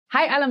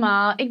Hi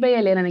allemaal, ik ben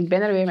Jelena en ik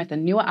ben er weer met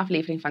een nieuwe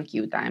aflevering van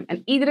QTIME.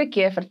 En iedere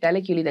keer vertel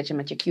ik jullie dat je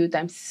met je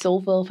QTIME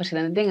zoveel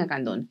verschillende dingen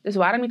kan doen. Dus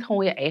waarom niet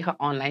gewoon je eigen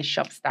online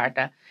shop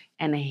starten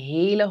en een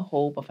hele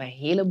hoop of een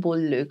heleboel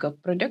leuke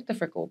producten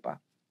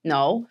verkopen?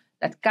 Nou,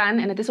 dat kan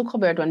en het is ook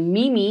gebeurd, want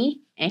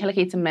Mimi, eigenlijk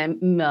heet ze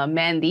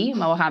Mandy,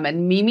 maar we gaan met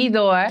Mimi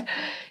door,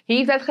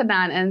 heeft dat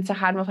gedaan en ze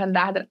gaat me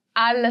vandaag er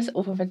alles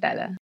over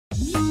vertellen.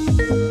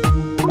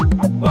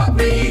 What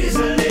we need is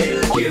a little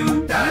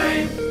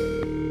QTIME.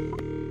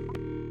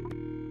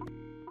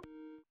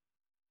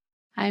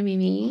 Hi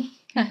Mimi.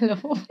 Hallo.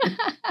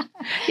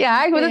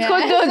 Ja, ik moet het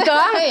goed doen,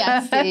 toch?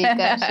 Ja,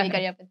 zeker. Zeker,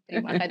 je hebt het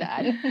prima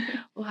gedaan.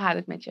 Hoe gaat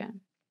het met je?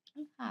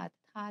 Het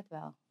gaat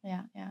wel.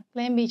 Ja.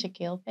 Klein beetje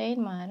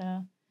keelpijn,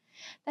 maar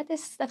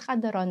dat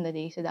gaat de ronde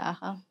deze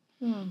dagen.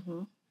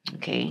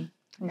 Oké.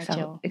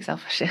 Ik zal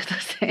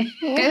voorzichtig zijn.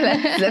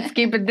 Let's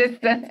keep it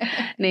distant.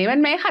 Nee, met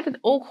mij gaat het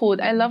ook goed.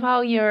 I love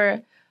how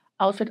your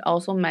outfit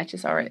also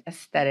matches our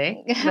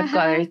aesthetic. The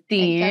color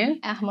theme. Ik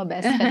heb echt mijn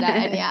best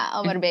gedaan,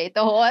 ja, om erbij te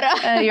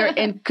horen. You're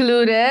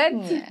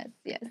included.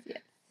 Yes.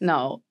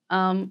 Nou,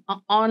 een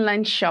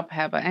online shop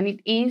hebben. En niet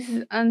eens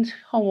een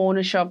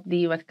gewone shop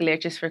die wat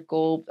kleertjes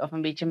verkoopt of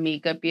een beetje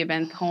make-up. Je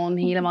bent gewoon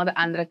helemaal de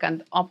andere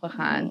kant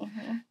opgegaan.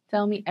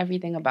 Tell me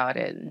everything about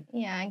it.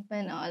 Ja, ik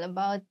ben all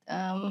about...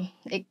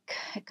 ik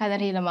kan er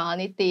helemaal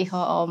niet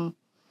tegen om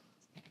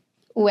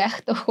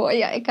weg te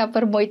gooien. Ik heb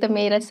er moeite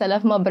mee dat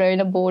zelf mijn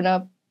bruine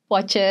bonen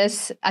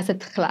potjes, als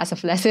het glazen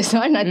fles is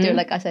hoor,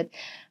 natuurlijk. Als het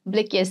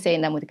blikjes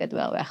zijn, dan moet ik het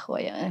wel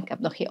weggooien. Ik heb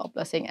nog geen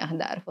oplossing echt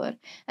daarvoor.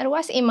 Er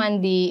was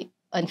iemand die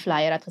een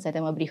flyer had gezet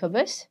in mijn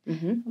brievenbus.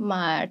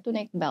 Maar toen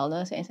ik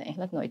belde, zijn ze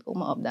eigenlijk nooit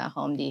komen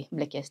opdagen om die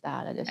blikjes te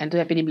halen. Dus. En toen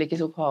heb je die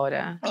blikjes ook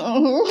gehouden?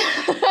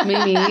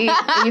 Mimi,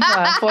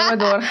 even, voor we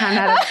doorgaan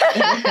naar het...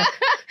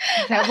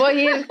 Hebben we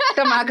hier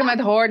te maken met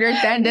hoarder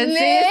tendencies?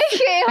 Nee,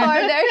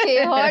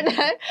 geen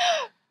hoarder.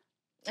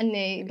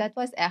 Nee, dat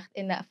was echt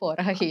in de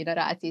vorige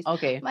generaties.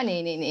 Okay. Maar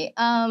nee.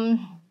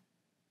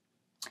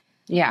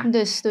 Ja,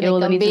 dus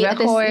toen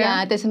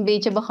het is een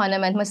beetje begonnen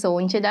met mijn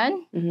zoontje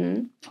dan.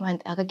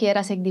 Want elke keer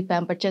als ik die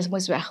pampertjes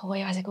moest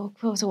weggooien, was ik ook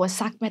zo'n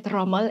zak met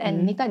rommel.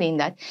 En niet alleen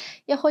dat.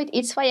 Je gooit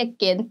iets van je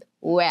kind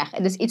weg.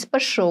 Dus iets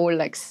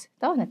persoonlijks.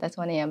 Toch? Net als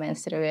wanneer je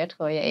menstrueert,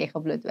 gooi je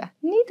eigen bloed weg.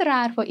 Niet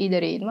raar voor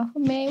iedereen, maar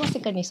voor mij was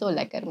ik er niet zo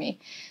lekker mee.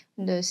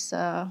 Dus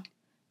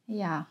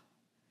ja.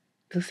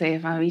 Toen zei je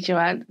van, weet je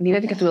wat, niet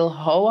dat ik het wil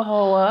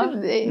houden,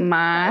 nee.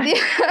 Maar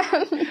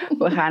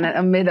we gaan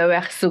een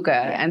middenweg zoeken.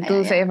 Ja, en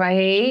toen zei je van,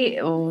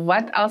 hey,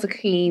 wat als ik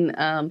geen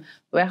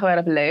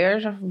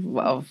wegwerpluiers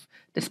of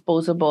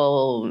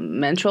disposable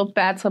menstrual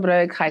pads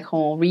gebruik, ga ik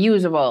gewoon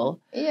reusable.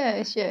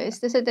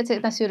 Juist. Dus het is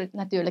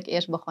natuurlijk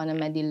eerst begonnen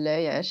met die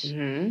luiers.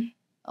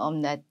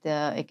 Omdat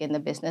ik in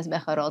de business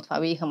ben gerold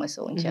vanwege mijn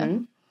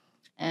zoontje.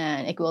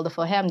 En ik wilde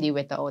voor hem die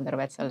witte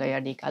ouderwetse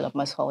luier die ik al op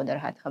mijn schouder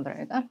had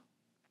gebruikt.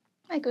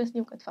 Ik wist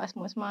niet hoe ik het vast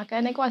moest maken.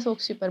 En ik was ook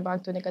super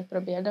bang toen ik het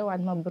probeerde.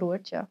 Want mijn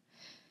broertje,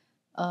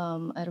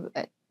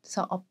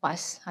 zijn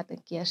oppas, had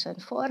een keer zijn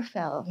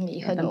voorvel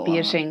meegenomen. Een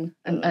piercing.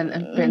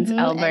 Een Prins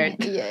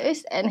Albert.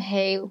 Juist. En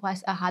hij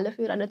was een half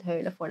uur aan het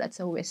huilen voordat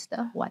ze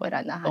wisten wat er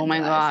aan de hand was. Oh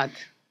my god.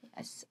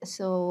 Yes.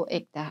 So,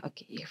 ik dacht,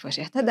 oké,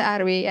 voorzichtig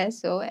daarmee. En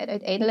zo. En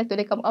uiteindelijk toen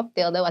ik hem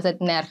optilde, was het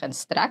nergens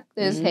strak.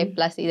 Dus hij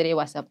plus iedereen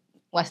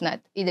was net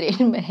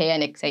iedereen, hij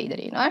en ik zei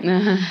iedereen hoor.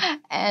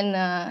 En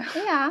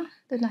ja,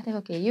 toen dacht ik,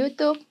 oké,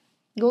 YouTube,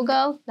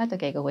 Google, laten we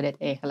kijken hoe dit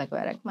eigenlijk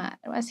werkt. Maar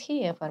er was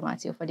geen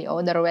informatie over die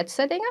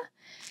ouderwetse dingen.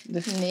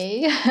 Dus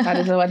nee. Dat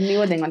is wel wat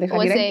nieuwe ding, want ik ga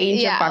direct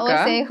eentje pakken.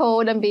 We zijn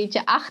gewoon een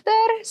beetje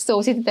achter.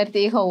 Zo ziet het er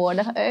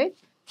tegenwoordig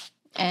uit.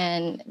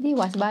 En die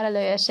wasbare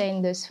luiers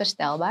zijn dus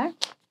verstelbaar.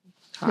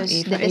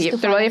 Dus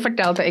terwijl je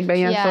vertelt, ik ben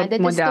je een soort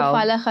model.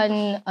 Ja, dit is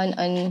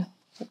toevallig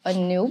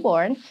een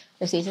newborn.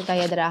 Dus deze kan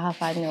je dragen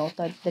van 0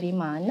 tot 3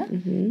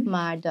 maanden.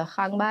 Maar de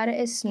gangbare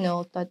is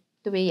 0 tot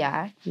 2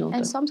 jaar.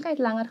 En soms kan je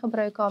het langer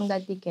gebruiken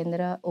omdat die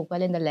kinderen ook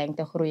wel in de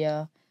lengte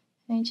groeien.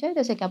 Weet je?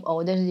 Dus ik heb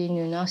ouders die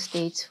nu nog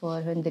steeds voor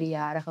hun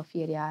 3-jarige,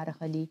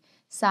 4-jarige die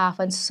 's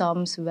avonds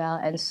soms wel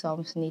en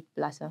soms niet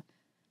plassen,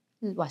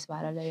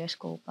 wasbare luiers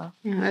kopen.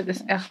 Ja, het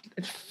is echt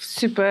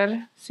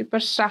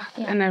super zacht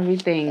en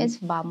everything. Het is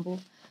bamboe.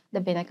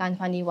 De binnenkant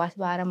van die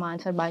wasbare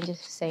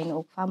maandverbandjes zijn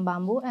ook van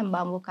bamboe. En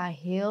bamboe kan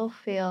heel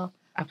veel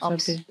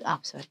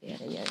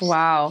absorberen.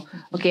 Wauw.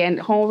 Oké,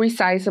 en gewoon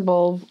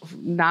resizable,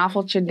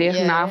 naveltje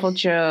dicht,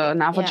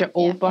 naveltje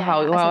open,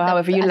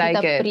 however you like it. Als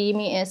het een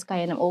preemie is, kan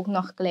je hem ook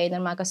nog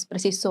kleiner maken.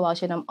 Precies zoals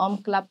je hem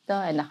omklapte.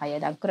 En dan ga je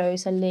dan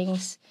kruisen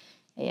links.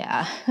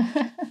 Ja.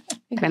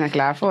 Ik ben er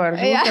klaar voor.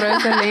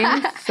 Kruisen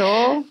links,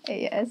 zo.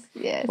 Yes.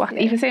 Wacht,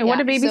 even zeggen,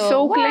 wordt de baby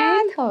zo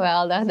klein?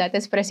 Geweldig, dat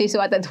is precies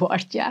wat het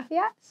wordt, ja.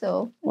 Ja,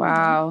 zo.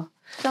 Wauw.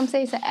 Soms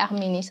zijn ze echt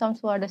mini, soms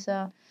worden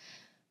ze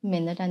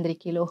minder dan 3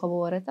 kilo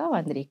geboren, toch?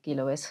 Want 3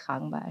 kilo is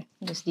gangbaar.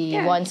 Dus die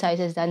one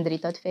size is dan 3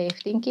 tot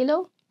 15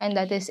 kilo. En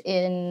dat is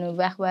in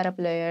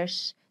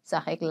wegwerpluiers,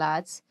 zag ik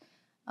laatst,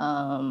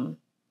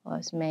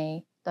 volgens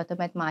mij tot en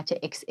met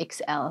maatje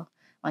XXL.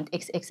 Want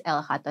XXL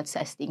gaat tot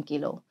 16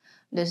 kilo.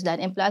 Dus dan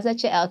in plaats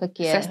dat je elke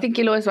keer... 16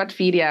 kilo is wat,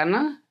 4 jaar,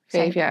 ne?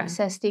 5 jaar.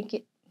 16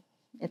 kilo.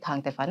 Het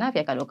hangt ervan af.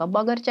 Je kan ook een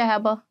baggertje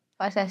hebben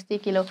van 16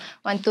 kilo.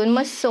 Want toen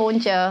mijn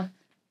zoontje,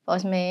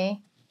 volgens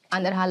mij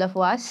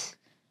 1,5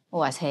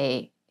 was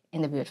hij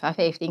in de buurt van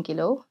 15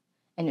 kilo.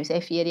 En nu is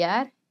hij 4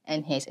 jaar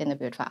en hij is in de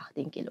buurt van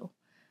 18 kilo.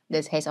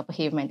 Dus hij is op een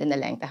gegeven moment in de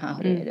lengte gaan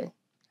groeien.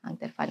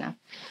 Hangt ervan af.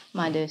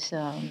 Maar dus...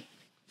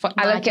 voor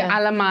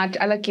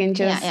alle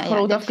kindjes,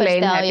 groot of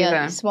klein heb je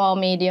ze. Small,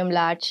 medium,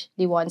 large,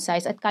 die one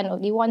size.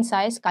 Die one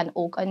size kan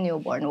ook een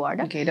newborn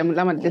worden. Oké,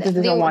 dit is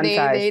dus een one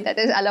size. Nee, dat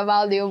is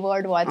allemaal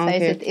newborn one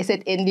size. Is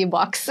het in die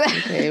box.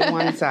 Oké,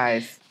 one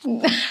size.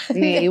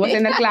 Nee, we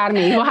zijn er klaar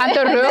mee. We gaan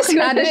terug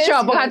naar de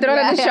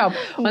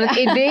shop. Want het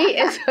idee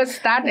is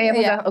gestart en je hebt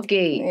gezegd,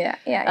 oké,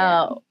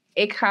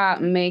 ik ga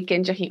mijn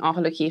kindje geen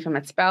ongeluk geven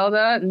met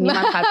spelden.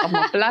 Niemand gaat op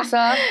me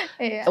plassen.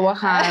 We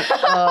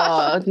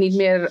gaan niet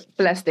meer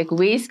plastic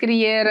waste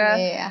creëren.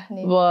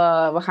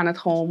 We gaan het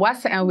gewoon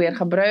wassen en weer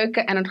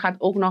gebruiken. En het gaat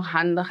ook nog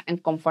handig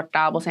en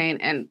comfortabel zijn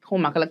en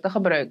gewoon makkelijk te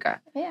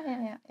gebruiken.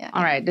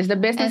 Alright, dus de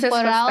business is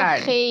gestart. En vooral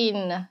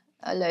geen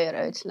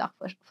luieruitslag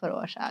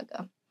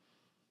veroorzaken.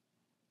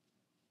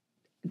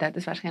 Dat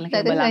is waarschijnlijk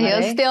heel belangrijk. Dat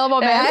is een heel stil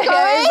moment.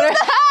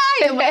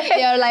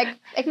 You're like,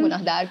 ik moet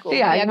nog daar komen.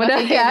 Ja, ik moet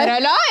nog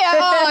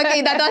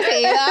oké, dat was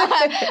het.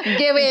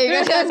 Giving,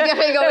 just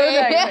giving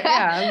away.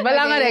 Ja,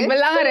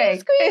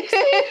 belangrijk.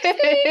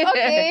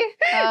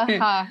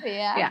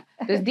 Oké.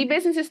 Dus die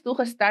business is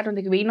toegestart, want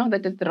ik weet nog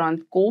dat het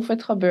rond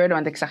COVID gebeurde,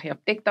 want ik zag je op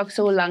TikTok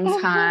zo langs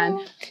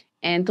gaan.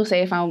 En toen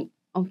zei je van,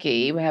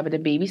 oké, we hebben de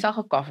baby's al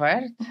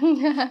gecoverd.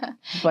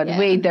 But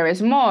wait, there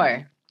is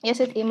more. Je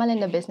zit eenmaal in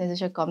de business, dus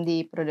je komt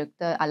die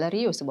producten, alle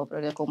reusable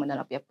producten komen dan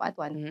op je pad.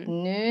 Want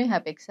nu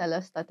heb ik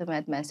zelfs tot en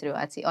met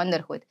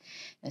menstruatieondergoed.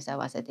 Dus dan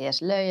was het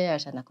eerst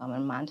luiers en dan kwam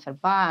een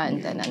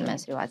maandverband en dan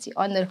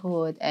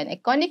menstruatieondergoed. En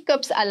ik kon die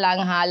cups al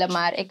lang halen,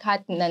 maar ik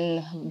had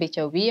een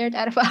beetje weird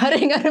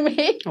ervaring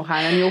ermee. We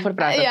gaan er niet over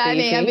praten. Ja,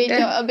 nee,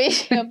 een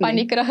beetje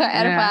paniekerige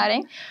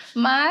ervaring.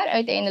 Maar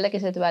uiteindelijk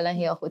is het wel een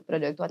heel goed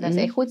product. Want als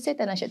hij goed zit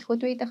en als je het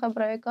goed weet te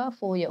gebruiken,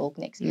 voel je ook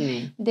niks.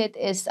 Dit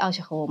is als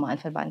je gewoon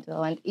maandverband wil,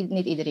 want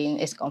niet iedereen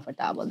is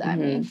comfortabel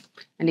daarmee.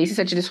 En deze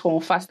zet je dus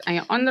gewoon vast aan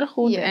je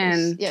ondergoed.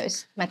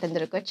 Juist, met een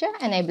drukkertje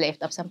en hij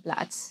blijft op zijn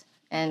plaats.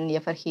 En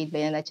je vergeet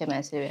bijna dat je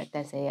menstrueert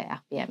tenzij je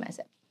echt PMS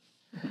hebt.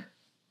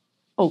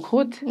 Ook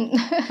goed.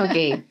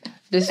 Oké.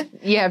 Dus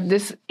je hebt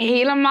dus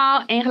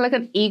helemaal eigenlijk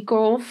een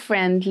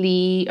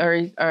eco-friendly,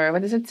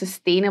 wat is het,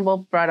 sustainable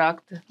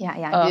product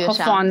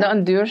gevonden.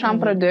 Een duurzaam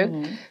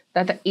product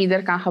dat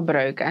ieder kan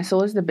gebruiken. En zo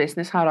is de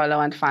business gaan rollen.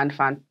 Want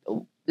van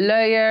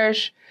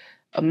luiers,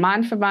 een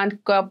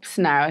maandverband, cups,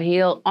 naar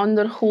heel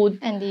ondergoed.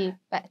 En die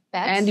pads.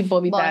 En die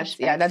bobby pads.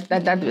 Ja,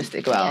 dat wist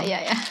ik wel.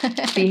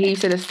 Die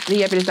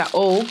heb je dus daar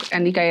ook.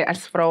 En die kan je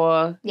als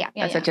vrouw,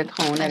 dan zet je het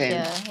gewoon erin.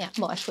 Als je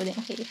borstvoeding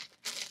geeft.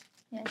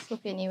 Ja, dat hoef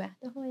je niet weg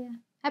te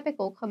gooien. Heb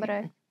ik ook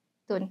gebruikt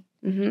toen.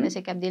 Dus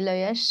ik heb die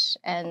luiers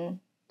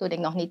en toen ik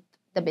nog niet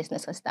de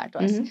business gestart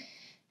was,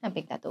 heb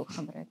ik dat ook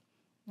gebruikt.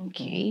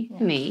 Oké,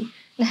 nee.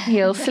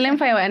 Heel slim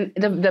van jou. En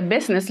de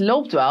business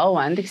loopt wel,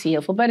 want ik zie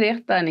heel veel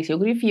berichten en ik zie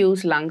ook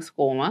reviews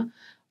langskomen.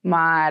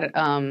 Maar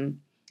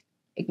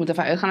ik moet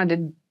ervan uitgaan dat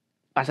dit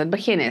pas het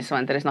begin is.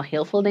 Want er is nog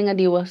heel veel dingen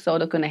die we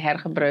zouden kunnen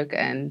hergebruiken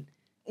en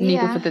niet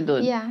hoeven te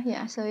doen.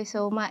 Ja,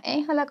 sowieso. Maar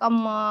eigenlijk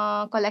om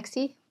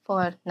collectie,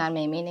 naar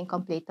mijn mening,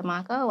 compleet te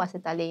maken, was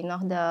het alleen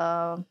nog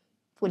de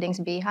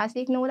voedings-BH's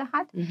die ik nodig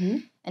had.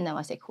 En dan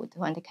was ik goed,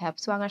 want ik heb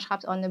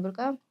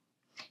zwangerschapsonderbroeken.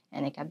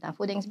 En ik heb dan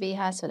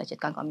voedings-BH's, zodat je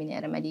het kan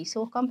combineren met die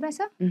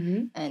zoogcompressen.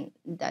 En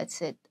that's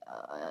it.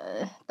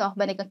 Toch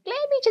ben ik een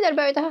klein beetje naar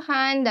buiten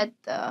gegaan. Dat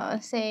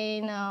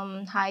zijn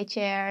high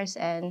chairs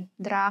en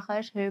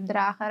dragers,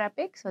 heupdrager heb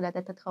ik. Zodat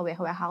het gewicht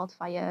weghaalt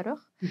van je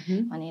rug.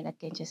 Wanneer dat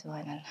kindje zo,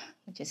 en dan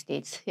moet je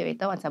steeds, je weet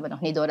toch, want ze hebben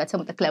nog niet door dat ze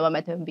moeten klemmen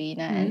met hun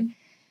benen. En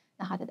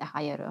dan gaat het echt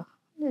aan je rug.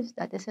 Dus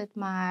dat is het.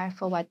 Maar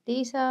voor wat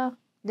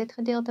dit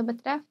gedeelte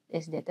betreft,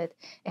 is dit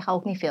het. Ik ga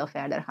ook niet veel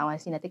verder gaan,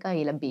 want zien dat ik een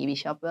hele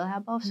babyshop wil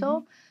hebben of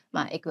zo.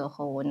 Maar ik wil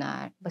gewoon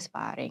naar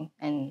besparing.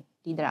 En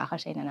die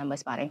dragers zijn dan een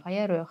besparing van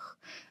je rug.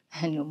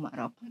 En noem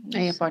maar op. Dus,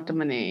 en je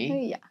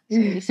portemonnee. Ja,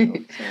 sowieso.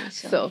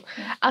 Zo.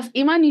 Als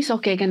iemand nu zou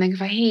kijken en denkt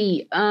van,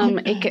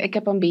 ik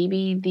heb een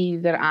baby die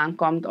eraan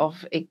komt.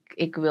 Of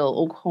ik wil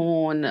ook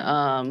gewoon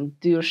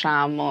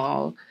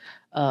duurzame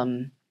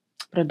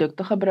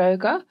producten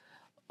gebruiken.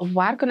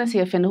 Waar kunnen ze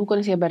je vinden? Hoe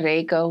kunnen ze je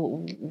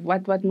bereiken?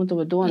 Wat moeten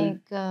we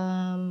doen?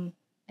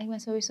 Ik ben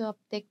sowieso op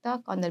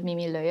TikTok onder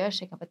Mimi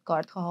Luiers. Ik heb het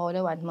kort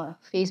gehouden, want mijn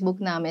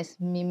Facebooknaam is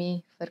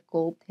Mimi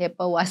verkoopt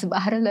hippe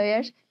wasbare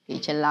luiers.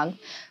 Beetje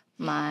lang.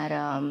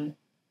 Maar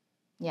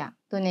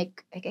toen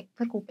ik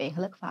verkoop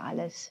eigenlijk van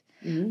alles.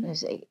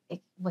 Dus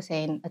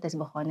het is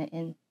begonnen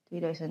in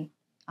 2018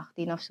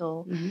 of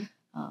zo.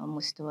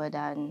 Moesten we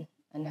dan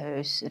een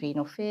huis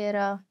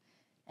renoveren.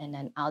 En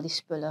dan al die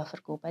spullen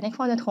verkopen. En ik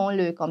vond het gewoon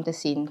leuk om te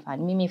zien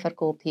van Mimi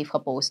verkoopt, heeft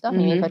gepost.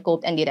 Mimi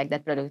verkoopt en direct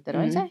dat product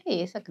eruit. Ik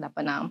zei, is een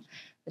knappe naam.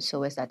 Dus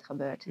zo is dat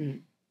gebeurd.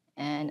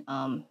 En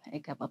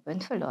ik heb mijn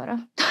punt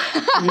verloren.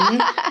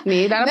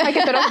 Nee, daarom ga ik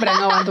het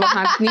terugbrengen, want we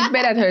gaan niet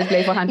bij dat huis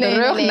blijven. We gaan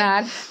terug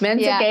naar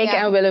mensen kijken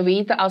en willen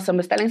weten als ze een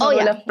bestelling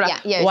willen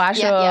waar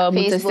ze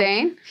moeten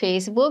zijn.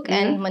 Facebook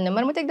en mijn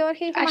nummer moet ik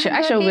doorgeven.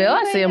 Als je wil,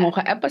 als ze je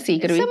mogen appen,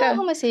 zeker weten. Ze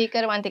mogen me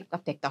zeker, want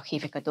op TikTok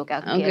geef ik het ook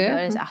elke keer door.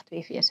 Dat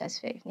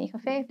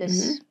is 8246595.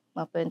 Dus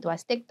mijn punt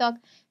was TikTok,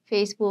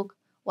 Facebook,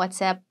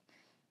 WhatsApp.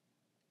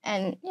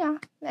 En ja,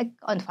 ik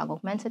ontvang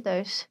ook mensen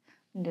thuis.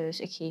 Dus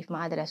ik geef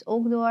mijn adres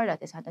ook door.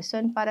 Dat is aan de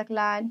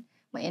Sunparklaan.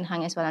 Mijn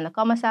ingang is wel aan de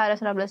Commissaris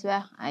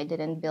Roblesweg. I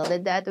didn't build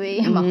it that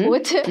way. Maar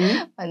goed.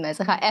 Want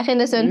mensen gaan echt in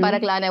de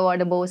Sunparklaan en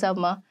worden boos op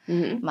me.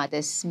 Maar het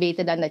is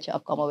beter dan dat je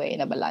op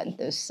Kommerwijnen belandt.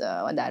 Dus,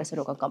 want daar is er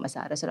ook een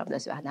Commissaris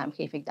Roblesweg. Daarom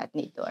geef ik dat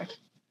niet door.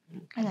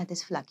 En dat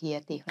is vlak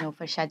hier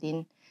tegenover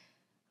Shadin.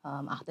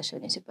 Achter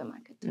zo'n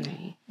supermarkt.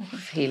 Nee,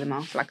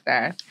 helemaal vlak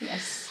daar.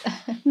 Yes.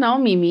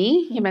 Nou,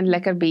 Mimi, je bent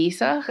lekker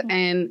bezig.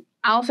 En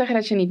al zeg je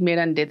dat je niet meer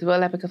dan dit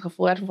wil, heb ik het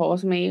gevoel dat we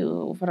volgens mij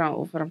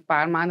over een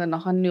paar maanden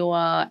nog een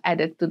nieuwe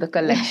edit to the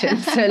collection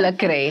zullen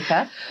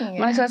krijgen. Ja.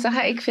 Maar ik zou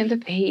zeggen, ik vind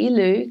het heel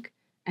leuk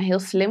en heel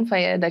slim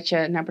van je dat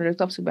je naar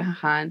producten op zoek bent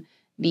gegaan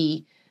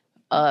die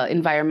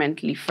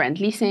environmentally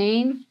friendly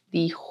zijn,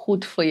 die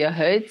goed voor je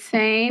huid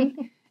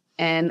zijn.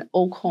 En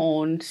ook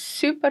gewoon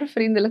super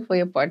vriendelijk voor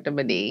je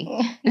portemonnee.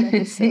 Dat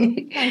is zo.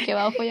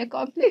 Dankjewel voor je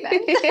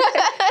compliment.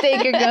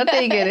 Take it, girl,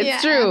 take it.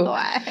 It's true.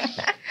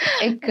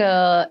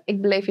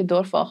 Ik bleef je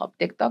doorvolgen op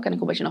TikTok. En ik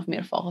hoop dat je nog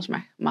meer volgers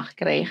mag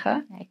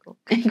krijgen. Ja, ik ook.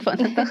 Ik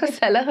vond het een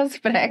gezellig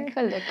gesprek.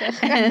 Gelukkig.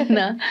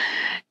 En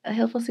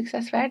heel veel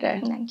succes verder.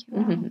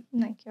 Dankjewel.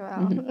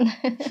 Dankjewel.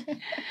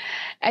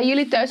 En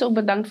jullie thuis ook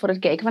bedankt voor het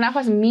kijken. Vandaag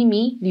was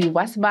Mimi, die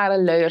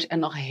wasbare luiers en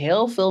nog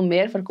heel veel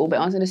meer verkoopt bij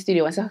ons in de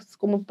studio. En ze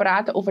komen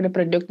praten over de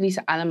producten die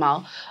ze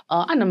allemaal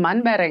aan de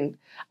man brengt.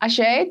 Als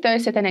jij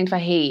thuis zit en denkt van,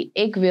 hey,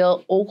 ik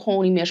wil ook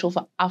gewoon niet meer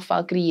zoveel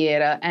afval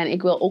creëren. En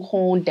ik wil ook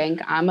gewoon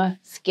denken aan mijn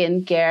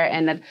skincare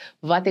en dat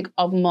wat ik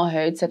op mijn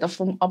huid zet of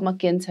op mijn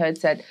kinds huid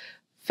zet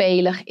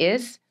veilig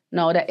is.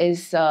 Nou, dat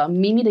is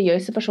Mimi de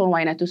juiste persoon waar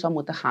je naartoe zou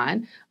moeten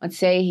gaan. Want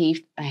zij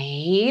heeft een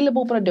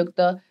heleboel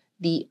producten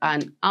die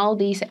aan al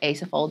deze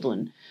eisen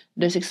voldoen.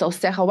 Dus ik zou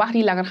zeggen, wacht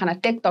niet langer. Ga naar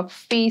TikTok,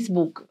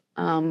 Facebook,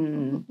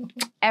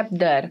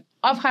 app er.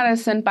 Of ga naar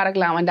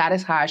Sunparklaan, want daar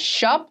is haar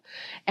shop.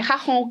 En ga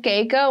gewoon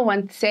kijken,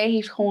 want zij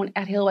heeft gewoon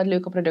echt heel wat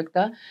leuke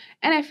producten.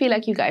 And I feel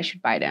like you guys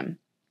should buy them.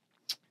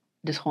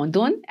 Dus gewoon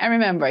doen. And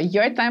remember,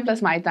 your time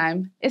plus my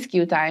time is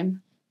QTIME.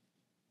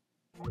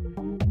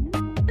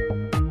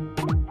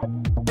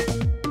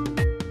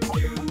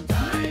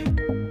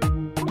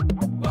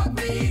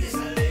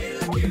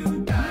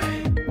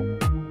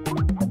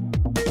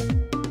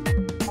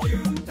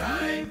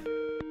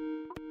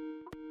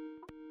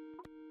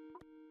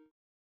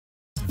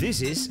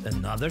 This is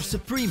another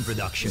Supreme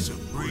production.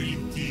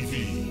 Supreme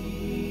TV.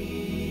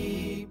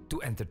 To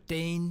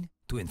entertain,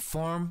 to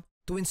inform,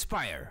 to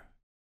inspire.